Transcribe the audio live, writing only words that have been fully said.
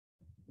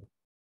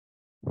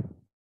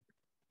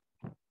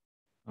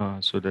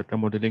So data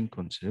modeling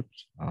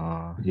concepts,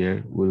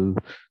 here we'll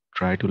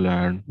try to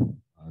learn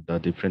the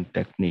different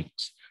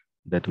techniques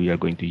that we are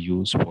going to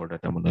use for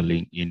data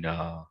modeling in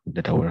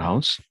data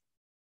warehouse.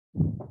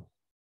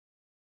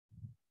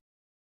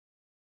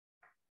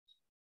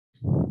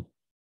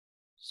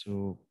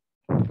 So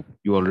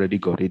you already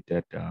got it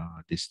that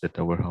this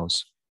data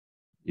warehouse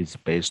is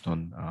based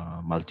on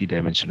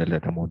multi-dimensional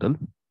data model,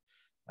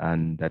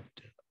 and that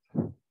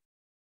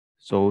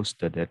shows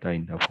the data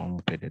in the form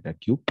of a data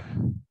cube.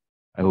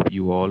 I hope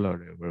you all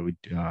are aware with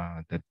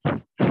that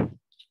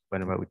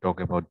whenever we talk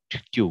about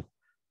cube,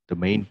 the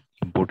main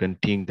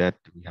important thing that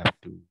we have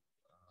to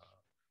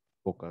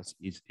focus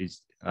is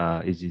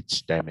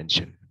its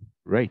dimension,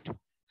 right?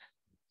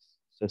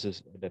 Such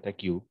as a data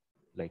cube,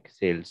 like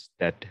cells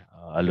that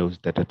allows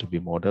data to be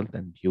modeled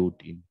and viewed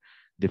in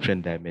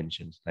different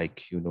dimensions,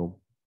 like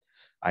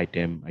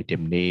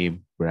item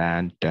name,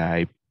 brand,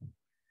 type,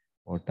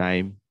 or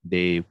time,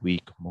 day,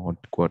 week, month,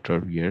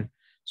 quarter, year.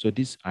 So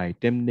this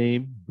item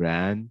name,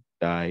 brand,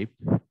 type,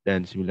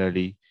 then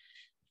similarly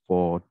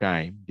for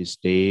time, this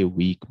day,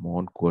 week,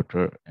 month,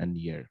 quarter, and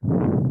year.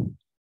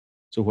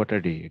 So what are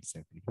they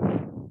exactly?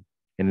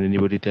 Can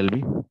anybody tell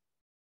me?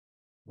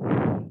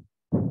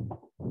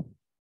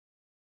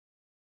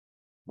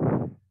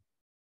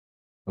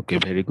 Okay,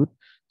 very good.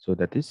 So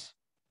that is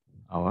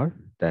our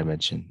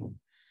dimension.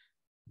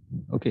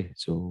 Okay,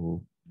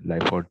 so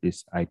like for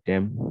this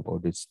item, for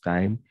this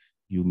time,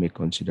 you may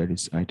consider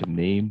this item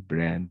name,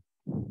 brand,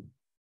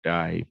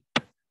 type,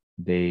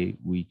 day,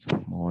 week,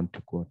 month,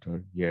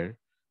 quarter, year.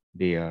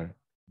 They are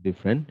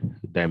different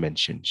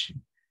dimensions.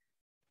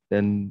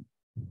 Then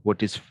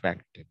what is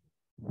fact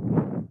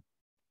table?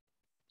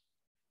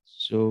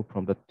 So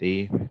from the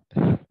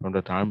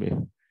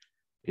term,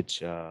 it's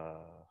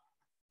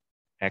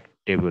fact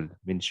table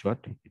means what?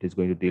 It is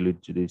going to deal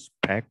with these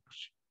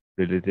facts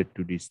related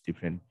to these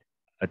different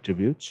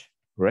attributes,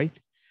 right?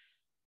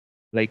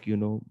 Like,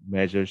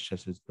 measures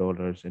such as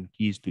dollars and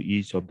keys to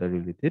each of the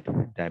related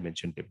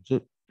dimension table.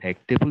 So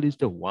fact table is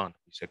the one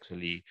which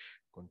actually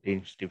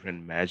contains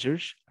different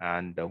measures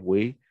and the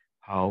way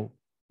how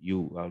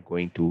you are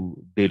going to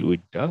deal with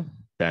the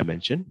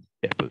dimension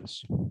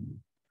tables.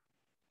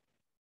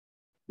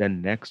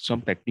 Then next,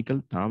 some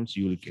technical terms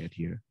you will get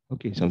here.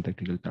 Okay, some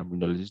technical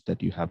terminologies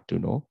that you have to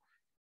know,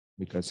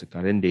 because the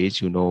current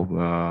days,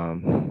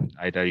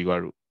 either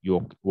you're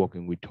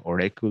working with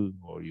Oracle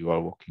or you are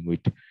working with,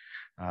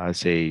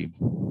 say,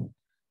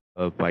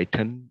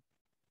 Python,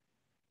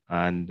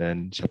 and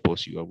then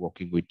suppose you are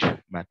working with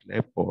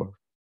MATLAB or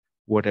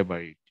whatever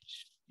it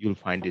is, you'll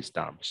find these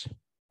terms,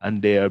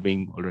 and they are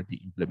being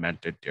already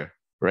implemented there,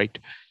 right?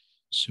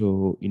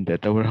 So in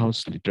data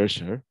warehouse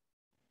literature,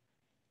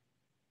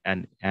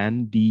 an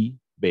ND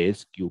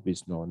base cube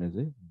is known as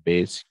a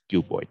base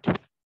cuboid.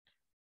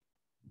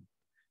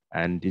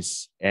 And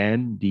this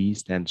ND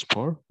stands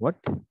for what?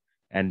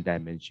 N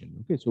dimension.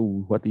 Okay, so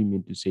what we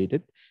mean to say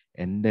that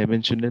N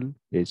dimensional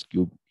base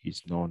cube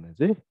is known as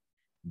a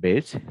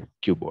base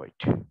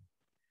cuboid.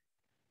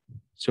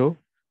 So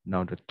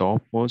now the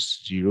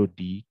topmost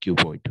 0D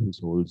cuboid, which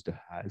holds the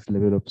highest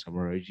level of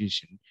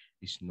summarization,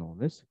 is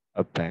known as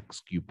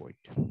apex cuboid.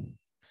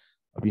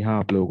 अब यहाँ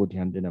आप लोगों को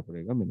ध्यान देना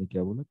पड़ेगा, मैंने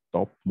क्या बोला,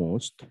 top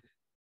most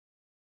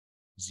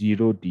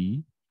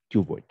 0D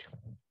cuboid.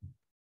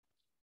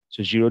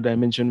 So 0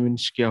 dimension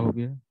means क्या हो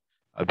गया?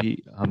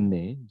 अभी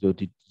हमने जो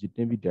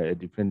जितने भी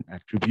different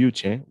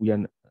attributes हैं, we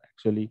are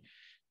actually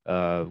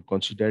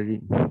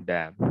considering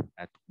them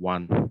at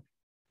one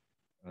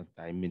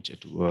dimension,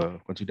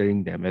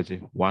 considering them as a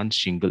one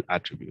single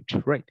attribute,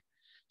 right?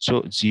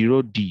 So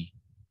 0D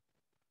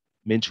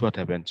means what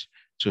happens?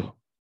 So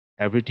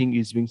everything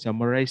is being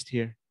summarized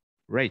here,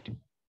 right?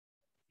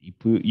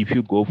 If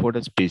you go for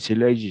the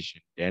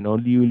specialization, then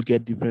only you will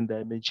get different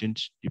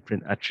dimensions,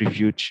 different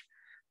attributes.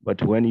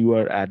 But when you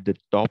are at the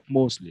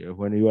topmost layer,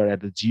 when you are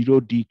at the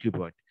 0D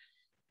cuboid,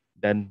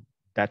 then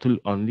that will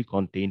only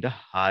contain the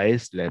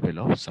highest level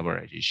of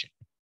summarization,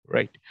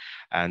 right?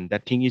 And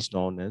that thing is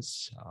known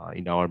as,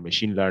 in our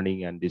machine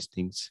learning and these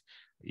things,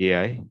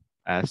 AI,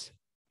 as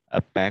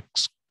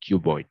apex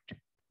cuboid.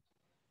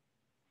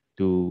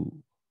 To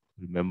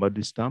remember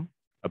this term,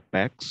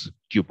 apex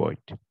cuboid.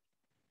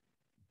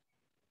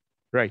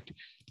 Right.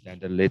 And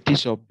the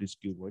lattice of these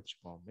cuboids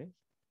form a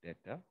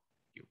data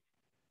cube.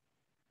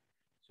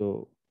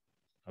 So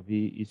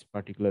अभी इस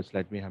particular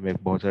slide में हमें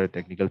बहुत सारे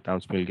technical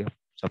terms मिल गया.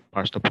 So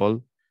first of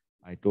all,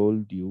 I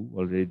told you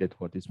already that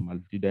what is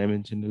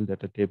multi-dimensional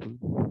data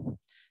table.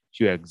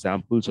 Few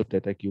examples of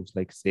data cubes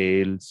like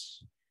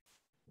sales,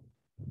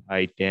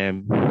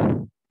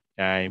 item,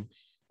 time,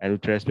 and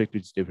with respect to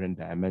its different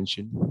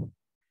dimension.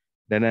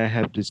 Then I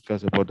have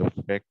discussed about the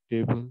fact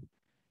table.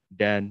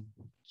 Then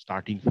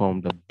starting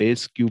from the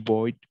base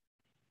cuboid,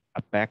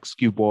 apex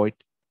cuboid,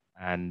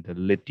 and the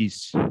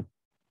lattice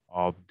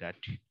of that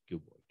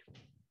cuboid.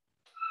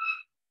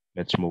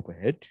 Let's move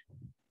ahead.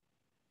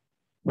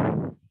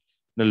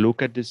 Now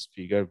look at this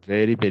figure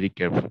very, very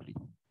carefully.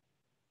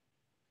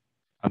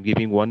 I'm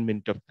giving 1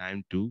 minute of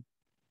time to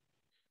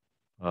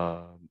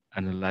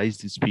analyze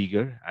this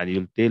figure and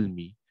you'll tell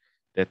me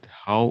that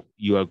how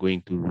you are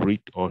going to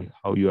read or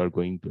how you are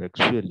going to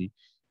actually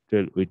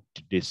deal with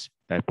this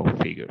type of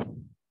figure.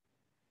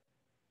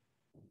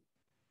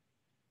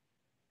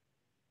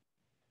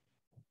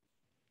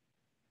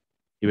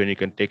 Even you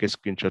can take a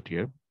screenshot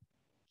here.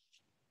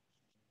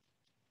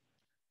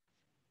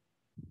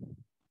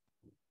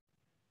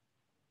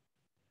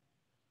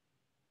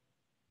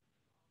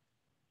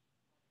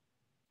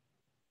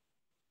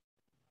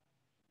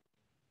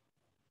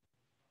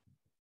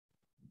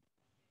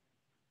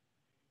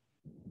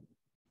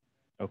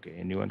 Okay,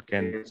 anyone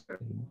can. Yes, sir.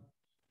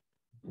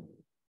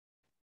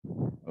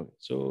 Okay,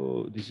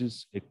 so this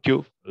is a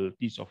cube,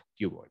 piece of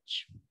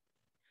cuboids.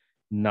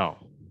 Now,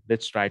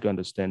 let's try to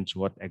understand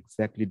what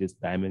exactly this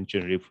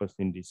dimension refers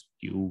in this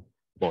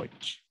cuboid.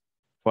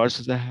 First,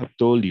 as I have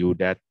told you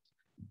that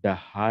the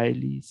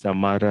highly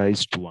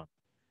summarized one,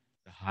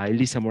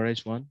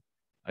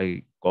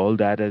 I call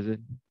that as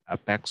an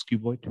apex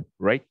cuboid,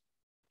 right?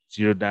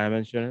 Zero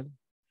dimensional.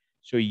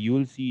 So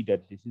you'll see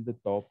that this is the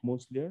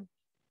topmost layer.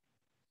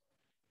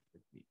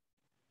 Let me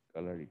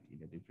color it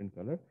in a different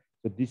color.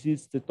 So this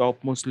is the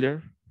topmost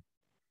layer.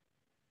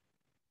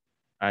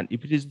 And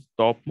if it is the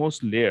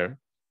topmost layer,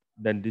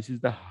 then this is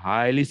the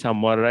highly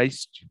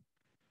summarized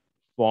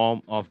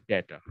form of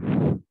data.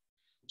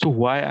 So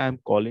why I'm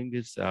calling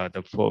this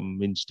the form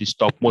means this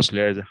topmost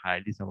layer is a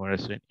highly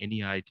summarized.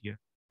 Any idea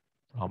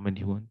from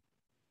anyone?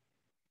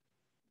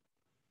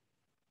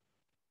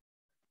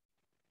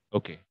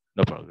 Okay,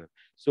 no problem.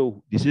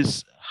 So this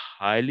is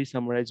highly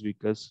summarized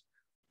because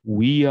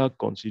we are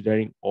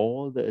considering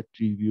all the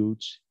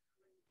attributes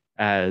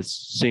as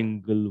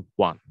single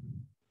one,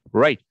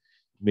 right?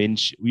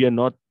 Means we are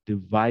not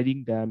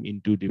dividing them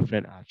into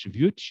different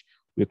attributes.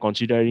 We're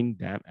considering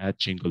them as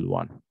single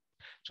one.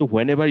 So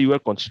whenever you are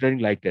considering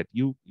like that,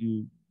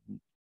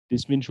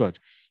 this means what?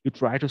 You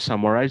try to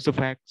summarize the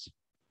facts.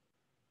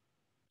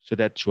 So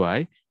that's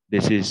why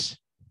this is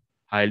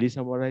highly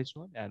summarized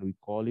one, and we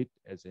call it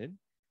as an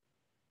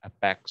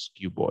apex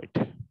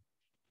cuboid.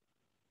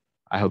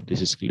 I hope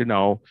this is clear.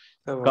 Now,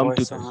 The come to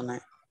voice the on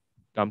it.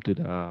 come to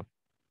the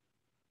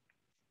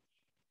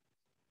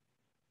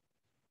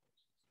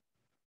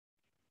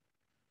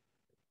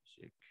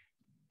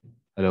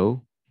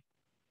hello.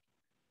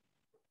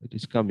 It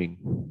is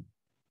coming.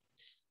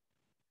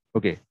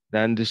 Okay,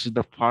 then this is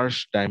the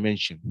first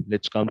dimension.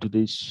 Let's come to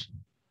this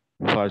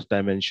first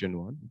dimension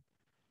one.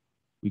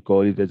 We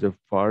call it as a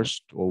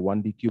first or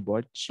 1D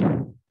cuboid.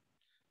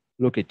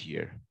 Look at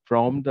here.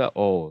 From the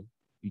all,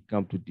 we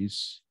come to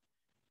this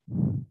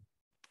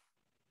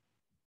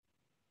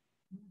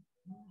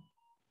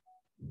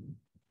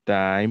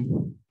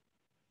time,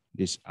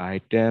 this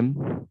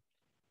item,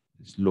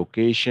 this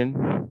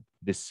location,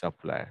 this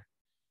supplier.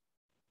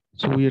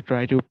 So we are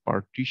trying to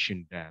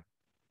partition them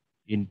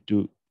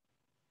into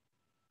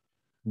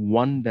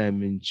one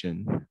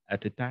dimension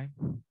at a time,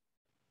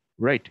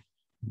 right?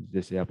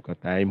 जैसे आपका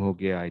time हो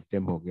गया,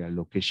 item हो गया,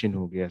 location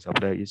हो गया,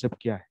 supplier, ये सब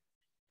क्या है?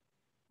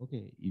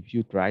 Okay, if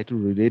you try to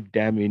relate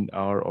them in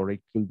our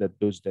Oracle, that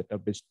those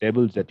database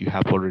tables that you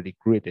have already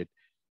created,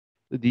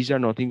 so these are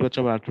nothing but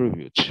some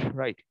attributes,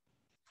 right?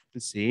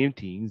 The same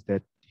things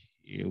that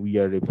we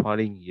are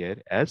referring here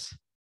as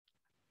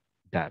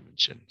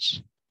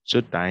dimensions.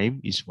 So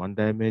time is one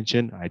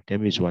dimension,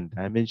 item is one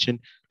dimension,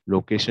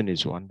 location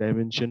is one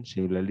dimension.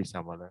 Similarly,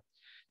 some other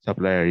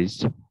supplier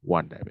is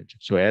one dimension.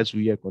 So as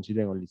we are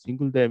considering only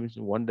single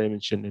dimension, one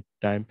dimension at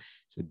a time,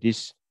 so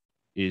this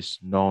is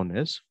known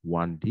as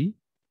 1D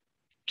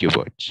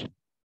cuboids.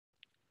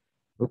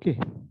 Okay,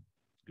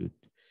 good.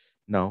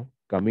 Now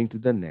coming to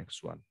the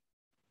next one.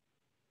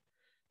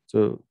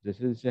 So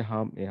जैसे जैसे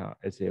हम यहाँ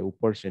ऐसे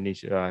ऊपर से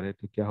नीचे आ रहे हैं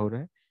तो क्या हो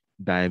रहा है?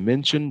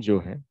 डायमेंशन जो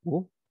है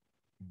वो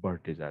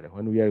बढ़ते जा रहे हैं.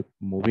 When we are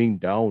moving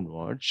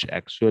downwards,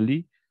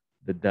 actually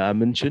the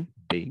dimension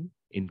being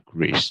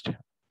increased.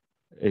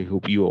 I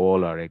hope you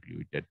all are agree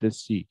with that.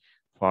 Let's see.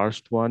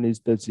 First one is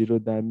the zero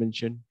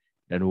dimension.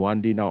 Then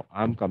 1D. Now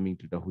I'm coming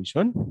to the which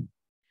one?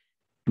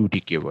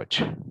 2D keyword.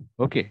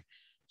 Okay.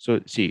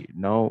 So see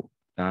now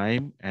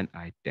time and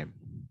item.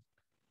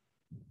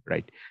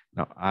 Right.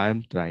 Now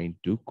I'm trying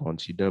to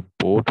consider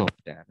both of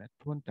them at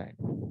one time.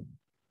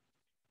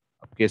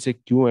 अब कैसे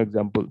क्यों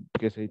example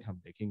कैसे हम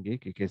देखेंगे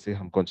कि कैसे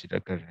हम consider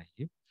कर रहे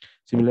हैं.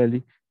 Similarly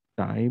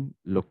time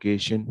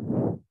location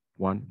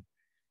one,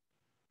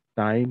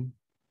 time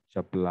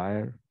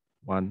supplier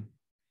one,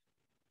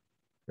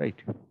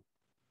 right,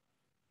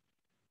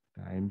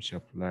 time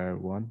supplier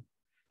one,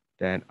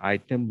 then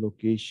item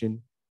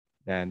location,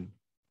 then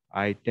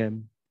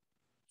item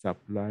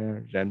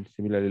supplier, then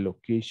similarly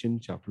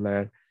location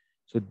supplier.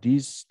 So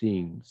these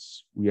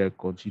things we are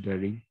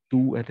considering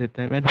two at a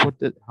time. And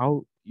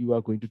how you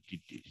are going to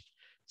treat this?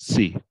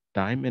 See,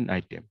 time and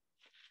item.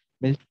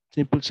 मैं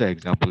simple सा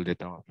example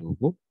देता हूँ आप लोगों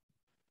को.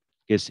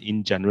 Yes,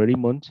 in January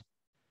month,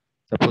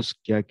 suppose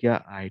क्या क्या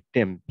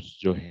items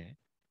जो है,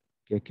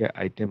 क्या क्या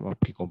आइटम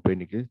आपकी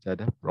कंपनी के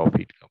ज्यादा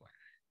प्रॉफिट कमाए.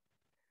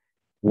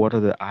 What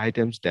are the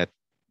items that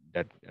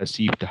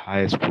achieve the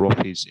highest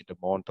profits in the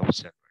month of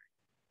January?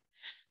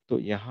 तो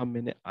यहाँ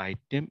मैंने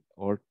आइटम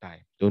और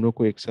टाइम दोनों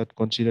को एक साथ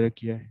कंसीडर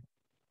किया है,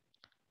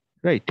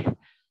 राइट।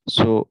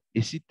 सो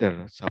इसी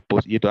तरह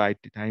सपोज ये तो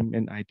टाइम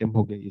एंड आइटम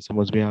हो गया, ये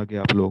समझ में आ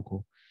गया आप लोगों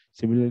को।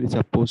 Similarly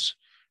suppose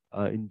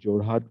in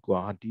Jorhat,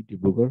 Guwahati,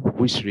 Dibrugarh,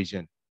 which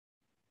region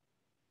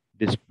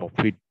this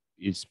profit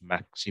is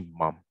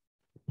maximum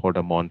for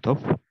the month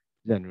of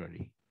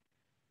January,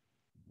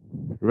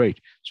 right?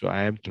 So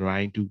I am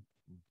trying to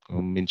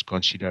means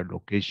consider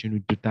location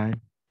with the time.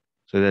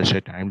 So that's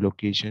a time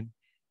location.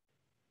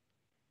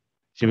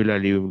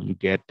 Similarly, we will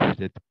get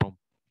that from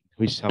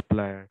which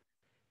supplier,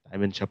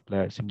 time and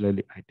supplier.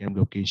 Similarly, item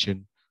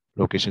location,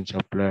 location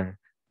supplier,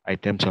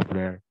 item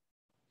supplier.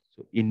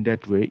 So in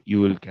that way,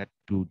 you will get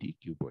to the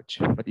cuboids.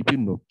 But if you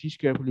notice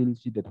carefully, you'll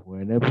see that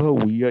whenever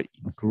we are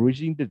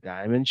increasing the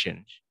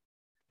dimensions,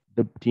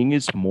 the thing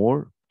is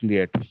more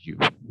clear to you.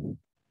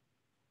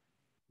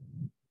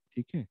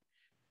 ठीक है,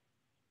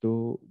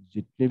 तो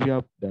जितने भी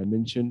आप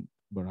dimension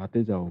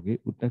बढ़ाते जाओगे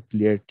उतना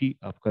clarity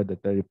आपका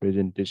डाटा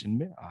रिप्रेजेंटेशन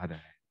में आ रहा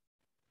है।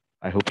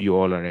 I hope you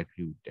all are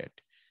agree with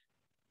that.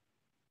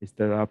 इस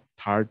तरह आप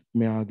थर्ड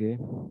में आ गए,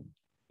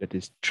 that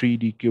is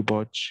 3D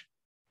cuboids,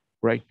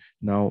 right?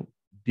 Now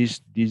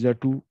these are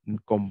to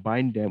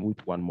combine them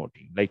with one more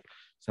thing, like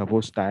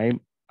suppose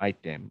time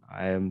item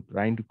I am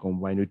trying to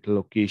combine with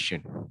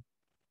location.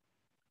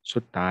 So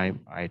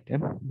time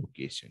item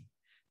location.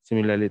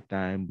 Similarly,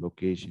 time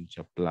location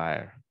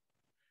supplier,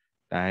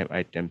 time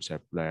item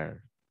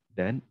supplier,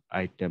 then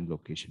item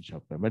location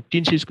supplier. But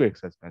तीन चीज को एक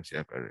साथ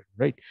consider कर रहे हैं,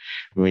 right?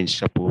 When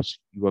suppose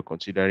you are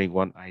considering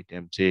one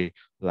item, say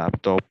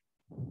laptop,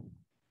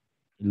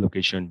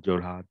 location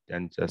Jorhat,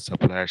 and the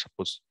supplier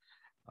suppose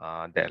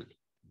Dell.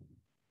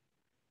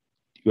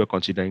 You are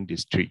considering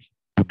these three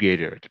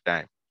together at a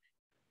time.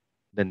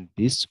 Then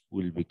this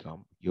will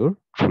become your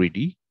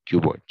 3D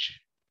cuboid.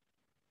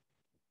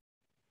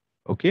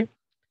 Okay.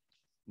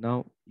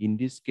 Now, in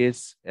this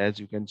case, as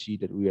you can see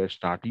that we are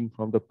starting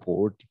from the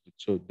port,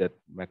 so that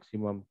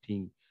maximum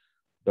thing,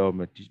 the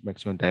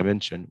maximum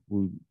dimension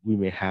we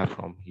may have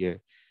from here,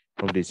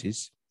 from this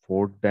is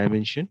fourth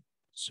dimension.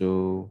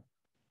 So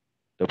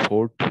the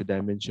fourth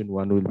dimension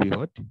one will be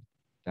what?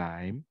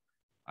 Time,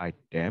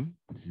 item,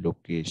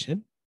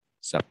 location,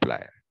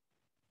 supplier.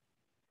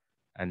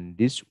 And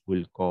this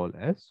will call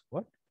as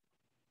what?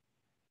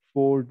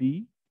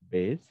 4D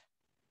base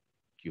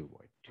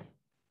cuboid.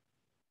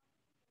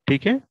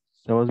 ठीक है,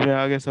 समझ में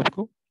आ गया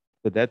सबको?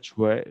 So that's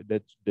why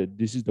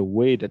this is the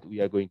way that we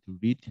are going to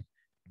read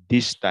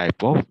this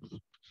type of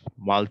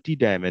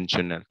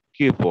multi-dimensional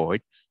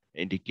cuboid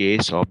in the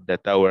case of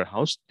data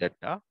warehouse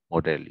data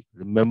modeling.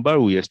 Remember,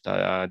 we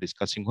are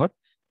discussing what?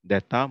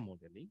 Data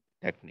modeling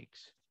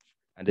techniques.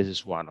 And this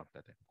is one of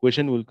the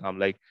question will come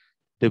like,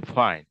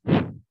 define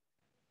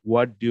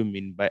what do you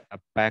mean by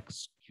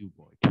apex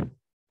cuboid?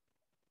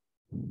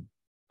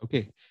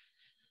 Okay.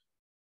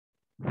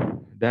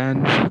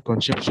 Then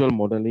conceptual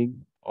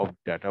modeling of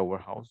data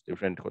warehouse,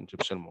 different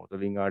conceptual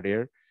modeling are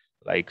there,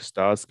 like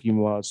star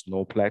schema,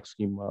 snowflake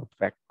schema,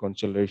 fact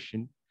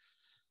constellation.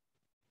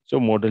 So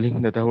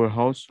modeling data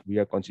warehouse, we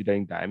are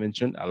considering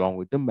dimension along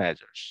with the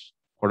measures.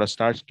 For a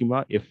star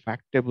schema, a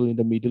fact table in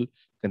the middle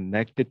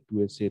connected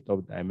to a set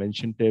of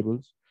dimension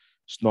tables.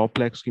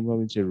 Snowflake schema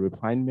means a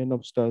refinement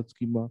of star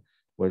schema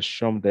where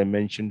some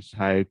dimensions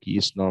hierarchy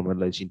is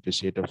normalized into a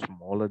set of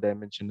smaller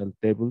dimensional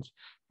tables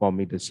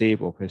forming the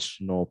shape of a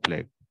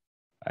snowflake.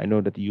 I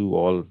know that you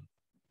all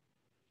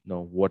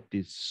know what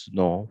is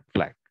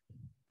snowflake,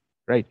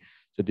 right?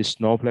 So this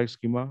snowflake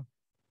schema,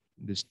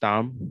 this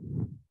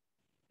term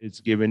is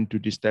given to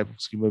this type of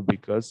schema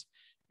because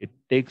it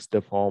takes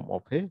the form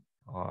of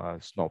a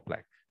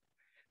snowflake.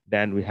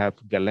 Then we have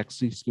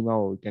galaxy schema,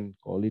 or we can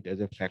call it as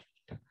a fact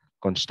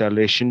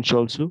constellations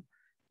also.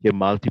 There are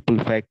multiple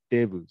fact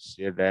tables,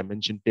 there are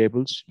dimension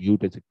tables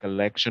viewed as a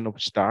collection of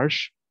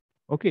stars.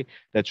 Okay,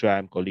 that's why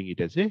I'm calling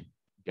it as a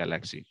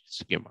galaxy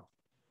schema.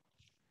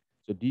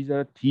 So these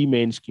are three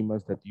main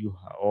schemas that you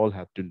all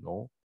have to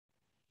know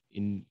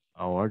in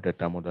our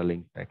data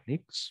modeling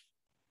techniques.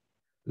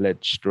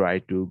 Let's try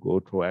to go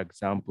through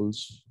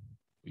examples,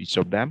 each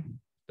of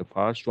them. The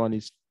first one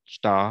is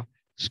star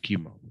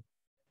schema.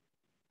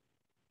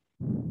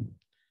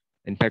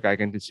 In fact, I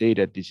can say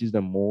that this is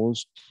the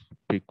most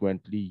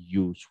frequently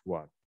used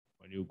one.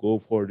 When you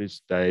go for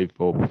this type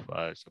of,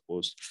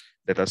 suppose,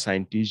 data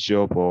scientist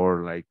job,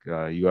 or like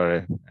you are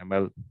a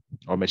ML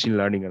or machine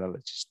learning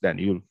analyst, then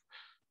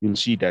you'll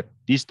see that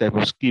this type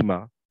of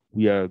schema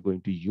we are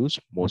going to use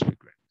most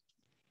frequently.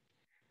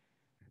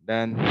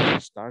 Then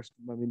star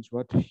schema means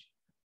what?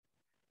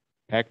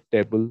 Fact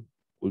table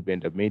will be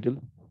in the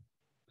middle.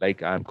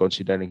 Like I'm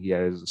considering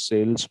here as a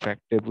sales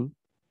fact table.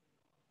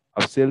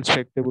 अब sales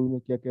fact table में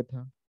क्या क्या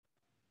था?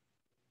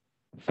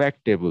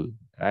 Fact table,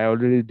 I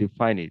already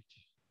defined it.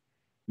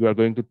 You are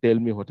going to tell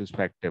me what is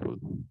fact table.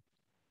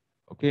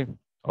 Okay,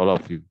 all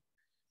of you.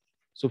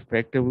 So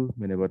fact table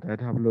मैंने बताया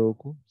था आप लोगों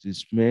को,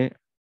 जिसमें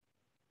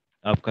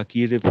आपका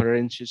key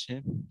references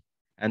हैं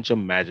and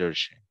some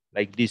measures हैं.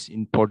 Like this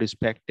in for these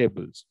fact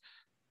tables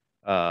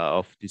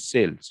of the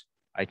sales,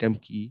 item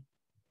key,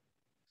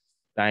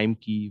 time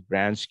key,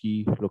 branch key,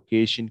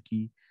 location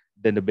key.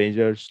 Then the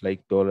measures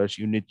like dollars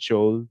unit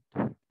sold,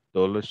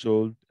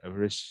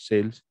 average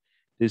sales.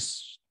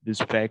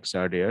 These facts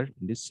are there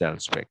in this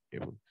sales fact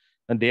table.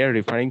 And they are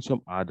referring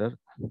some other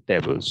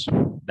tables,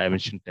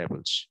 dimension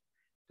tables.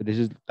 So this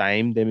is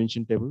time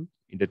dimension table.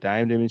 In the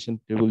time dimension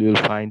table,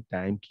 you'll find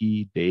time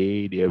key,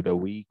 day of the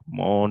week,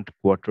 month,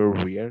 quarter,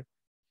 year.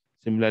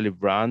 Similarly,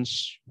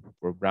 branch,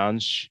 for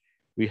branch,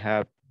 we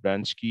have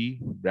branch key,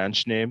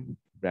 branch name,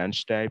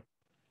 branch type.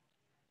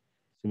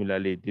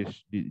 Similarly,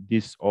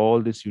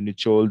 all this unit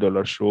sold,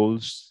 dollar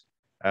sold,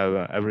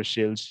 average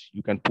sales,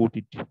 you can put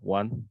it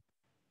one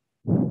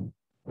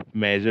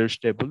measures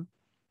table.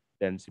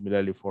 Then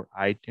similarly for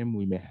item,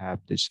 we may have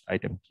this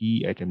item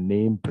key, item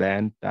name,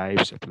 brand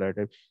type, supplier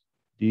type.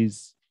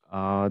 These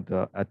are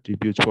the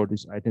attributes for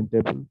this item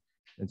table.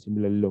 And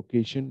similarly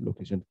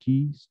location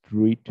key,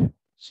 street,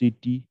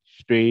 city,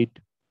 state,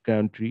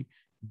 country.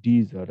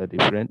 These are the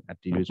different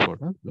attributes for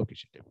the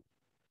location table.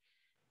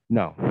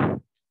 Now,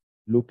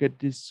 look at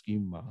this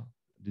schema,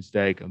 this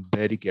diagram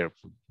very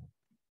carefully.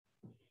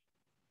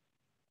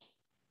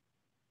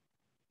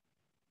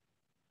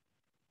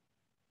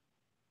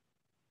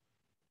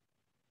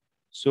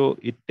 So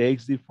it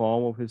takes the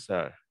form of a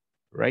star,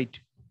 right?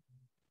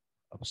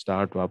 अब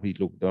star तो आप ही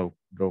लोग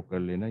draw कर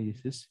लेना ये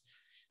चीज,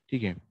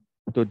 ठीक है?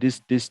 So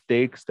this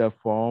takes the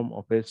form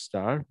of a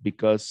star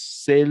because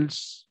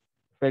sales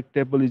fact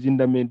table is in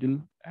the middle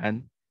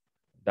and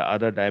the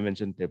other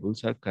dimension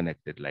tables are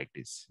connected like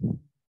this.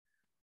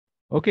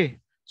 Okay,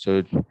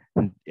 so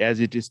as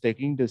it is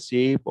taking the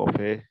shape of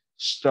a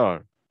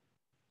star,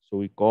 so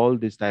we call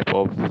this type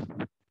of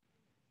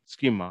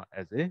schema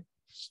as a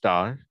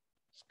star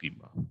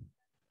schema.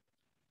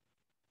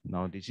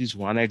 Now this is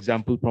one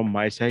example from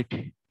my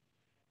side.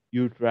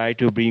 You try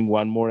to bring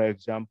one more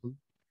example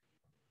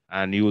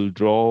and you will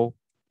draw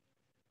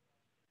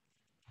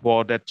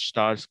for that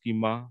star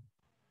schema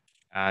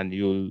and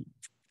you'll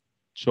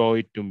show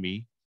it to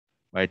me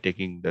by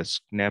taking the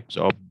snaps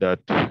of that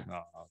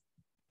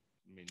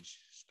means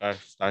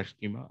star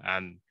schema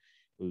and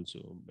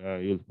also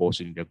you'll post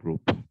it in the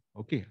group.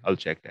 Okay, I'll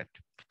check that.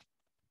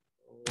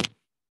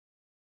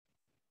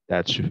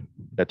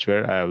 That's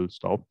where I will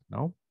stop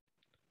now.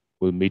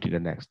 We'll meet in the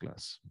next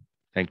class.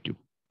 Thank you.